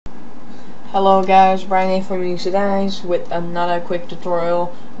Hello guys, Brian from UnixDesigns with another quick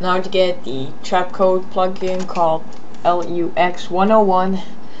tutorial. Now to get the Trapcode plugin called Lux 101,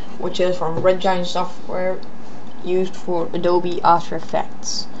 which is from Red Giant software used for Adobe After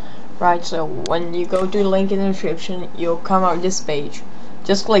Effects. Right, so when you go to the link in the description, you'll come out this page.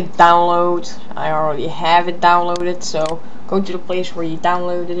 Just click download. I already have it downloaded, so go to the place where you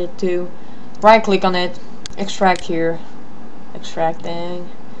downloaded it to. Right click on it, extract here, extracting,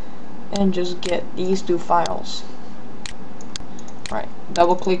 and just get these two files. Right,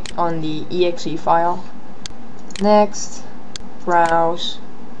 double click on the exe file. Next, browse,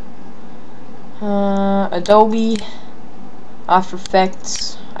 Adobe After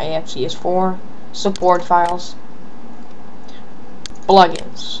Effects IFCS4 support files,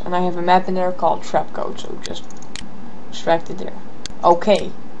 plugins, and I have a map in there called Trapcode, so just extract it there.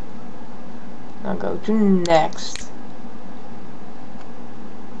 Okay, now go to next,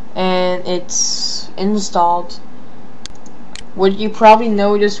 and it's installed. What you probably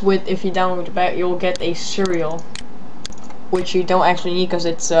notice with if you download the pack, you'll get a serial, which you don't actually need because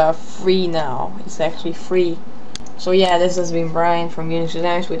it's free now. It's actually free. So yeah, this has been Brian from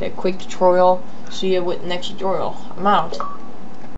UnixDesigns with a quick tutorial. See you with the next tutorial. I'm out.